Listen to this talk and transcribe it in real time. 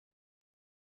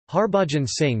Harbhajan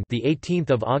Singh, the 18th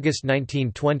of August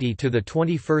 1920 to the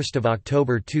 21st of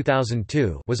October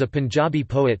 2002, was a Punjabi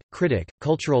poet, critic,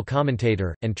 cultural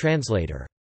commentator, and translator.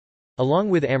 Along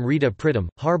with Amrita Pritam,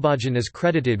 Harbhajan is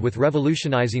credited with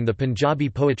revolutionizing the Punjabi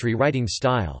poetry writing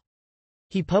style.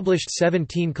 He published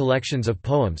 17 collections of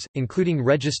poems, including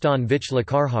Registan Vich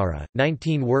Lakarhara,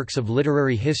 19 works of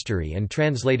literary history and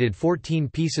translated 14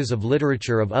 pieces of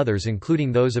literature of others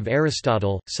including those of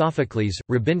Aristotle, Sophocles,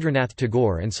 Rabindranath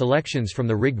Tagore and selections from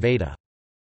the Rig Veda.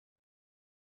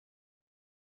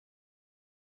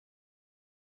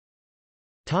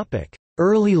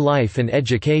 Early life and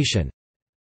education.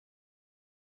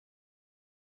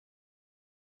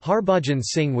 Harbhajan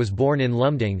Singh was born in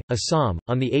Lumding, Assam,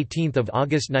 on 18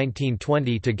 August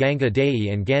 1920 to Ganga Dei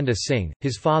and Ganda Singh,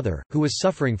 his father, who was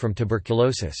suffering from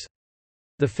tuberculosis.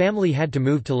 The family had to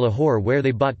move to Lahore where they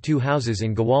bought 2 houses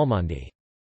in Gawalmandi.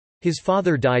 His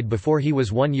father died before he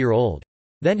was 1 year old.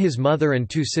 Then his mother and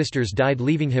 2 sisters died,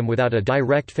 leaving him without a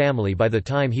direct family by the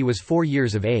time he was 4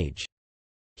 years of age.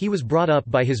 He was brought up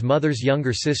by his mother's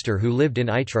younger sister who lived in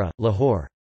Itra, Lahore.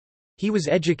 He was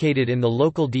educated in the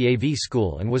local DAV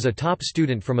school and was a top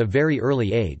student from a very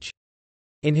early age.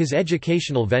 In his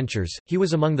educational ventures, he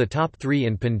was among the top 3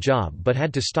 in Punjab but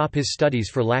had to stop his studies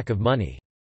for lack of money.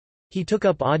 He took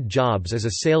up odd jobs as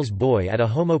a sales boy at a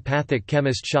homeopathic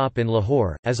chemist shop in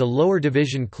Lahore, as a lower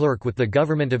division clerk with the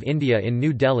Government of India in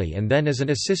New Delhi and then as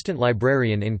an assistant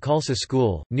librarian in Khalsa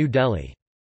School, New Delhi.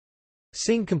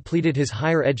 Singh completed his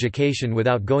higher education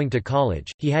without going to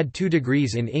college. He had 2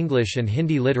 degrees in English and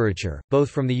Hindi literature, both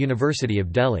from the University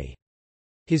of Delhi.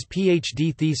 His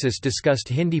PhD thesis discussed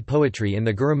Hindi poetry in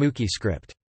the Gurumukhi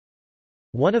script.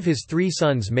 One of his 3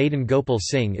 sons, Madan Gopal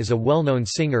Singh, is a well-known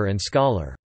singer and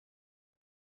scholar.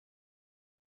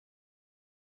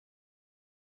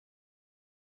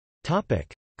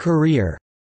 Career.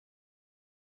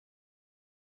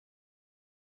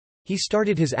 He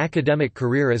started his academic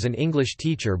career as an English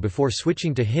teacher before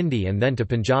switching to Hindi and then to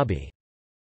Punjabi.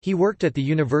 He worked at the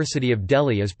University of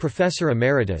Delhi as Professor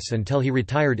Emeritus until he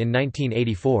retired in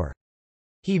 1984.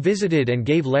 He visited and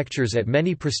gave lectures at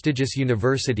many prestigious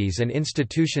universities and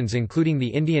institutions including the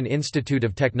Indian Institute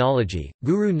of Technology,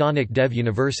 Guru Nanak Dev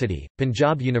University,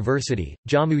 Punjab University,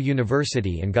 Jammu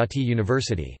University and Gauhati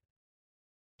University.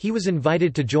 He was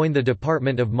invited to join the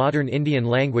Department of Modern Indian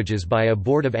Languages by a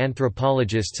board of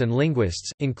anthropologists and linguists,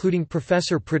 including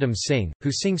Professor Pritam Singh,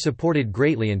 who Singh supported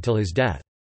greatly until his death.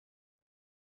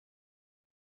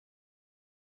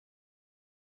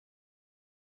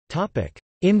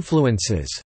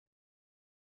 Influences.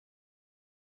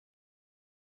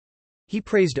 He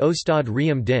praised Ustad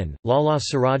Reham Din, Lala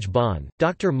Siraj Bhan,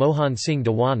 Dr. Mohan Singh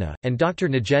Dewana, and Dr.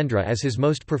 Nagendra as his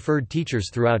most preferred teachers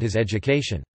throughout his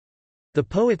education. The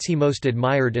poets he most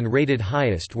admired and rated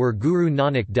highest were Guru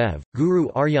Nanak Dev, Guru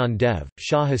Arjan Dev,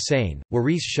 Shah Hussain,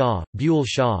 Waris Shah, Bull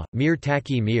Shah, Mir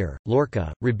Taqi Mir,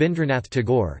 Lorca, Rabindranath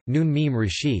Tagore, Noon Meme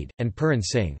Rashid, and Puran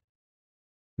Singh.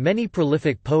 Many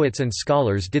prolific poets and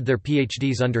scholars did their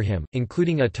PhDs under him,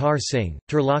 including Atar Singh,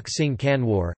 Turlok Singh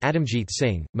Kanwar, Adamjit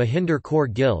Singh, Mahinder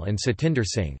Kaur Gill and Satinder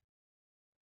Singh.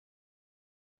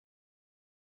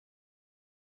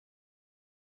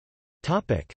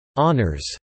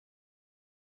 Honours.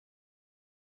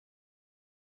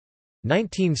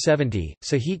 1970,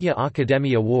 Sahitya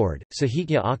Akademi Award,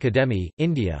 Sahitya Akademi,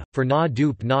 India, for Na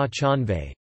Dup Na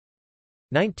Chanve.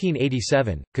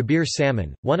 1987, Kabir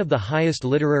Samman, one of the highest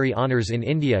literary honours in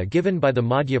India given by the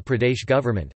Madhya Pradesh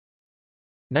government.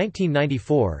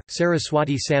 1994,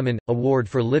 Saraswati Samman, Award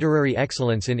for Literary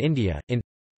Excellence in India. In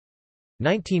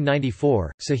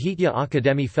 1994, Sahitya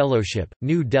Akademi Fellowship,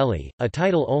 New Delhi, a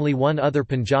title only one other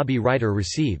Punjabi writer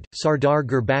received, Sardar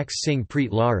Gurbaksh Singh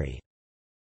Preet Lari.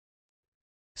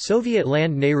 Soviet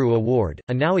Land Nehru Award,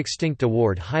 a now extinct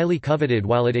award highly coveted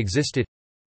while it existed.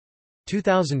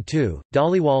 2002,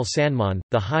 Dhaliwal Sanman,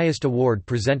 the highest award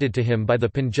presented to him by the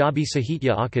Punjabi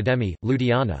Sahitya Akademi,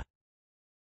 Ludhiana.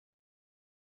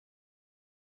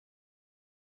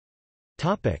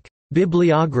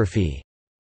 Bibliography.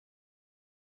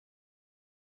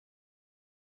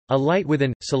 A Light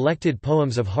Within, Selected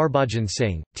Poems of Harbhajan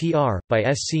Singh, Tr., by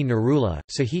S. C. Narula,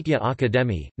 Sahitya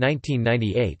Akademi,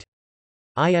 1998.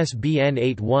 ISBN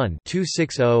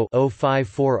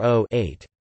 81-260-0540-8.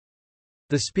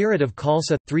 The Spirit of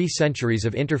Khalsa – 3 Centuries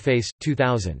of Interface,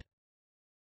 2000.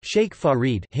 Sheikh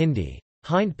Farid Hindi.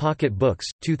 Hind Pocket Books,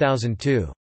 2002.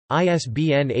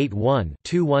 ISBN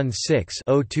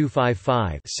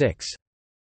 81-216-0255-6.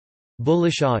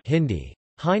 Bulleshaw Hindi.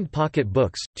 Hind Pocket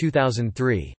Books,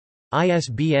 2003.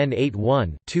 ISBN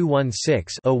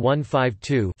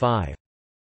 81-216-0152-5.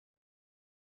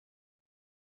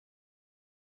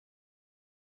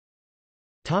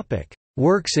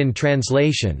 Works in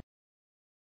translation.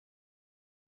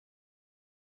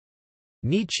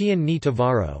 Nichian Ni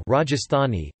Tavaro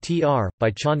Rajasthani, Tr.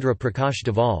 by Chandra Prakash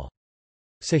Deval.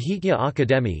 Sahitya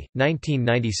Akademi,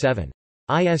 1997.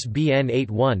 ISBN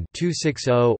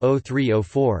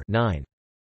 81-260-0304-9.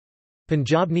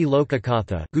 Punjabni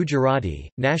Lokakatha Gujarati,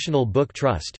 National Book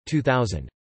Trust, 2000.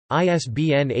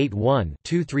 ISBN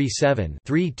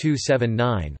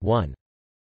 81-237-3279-1.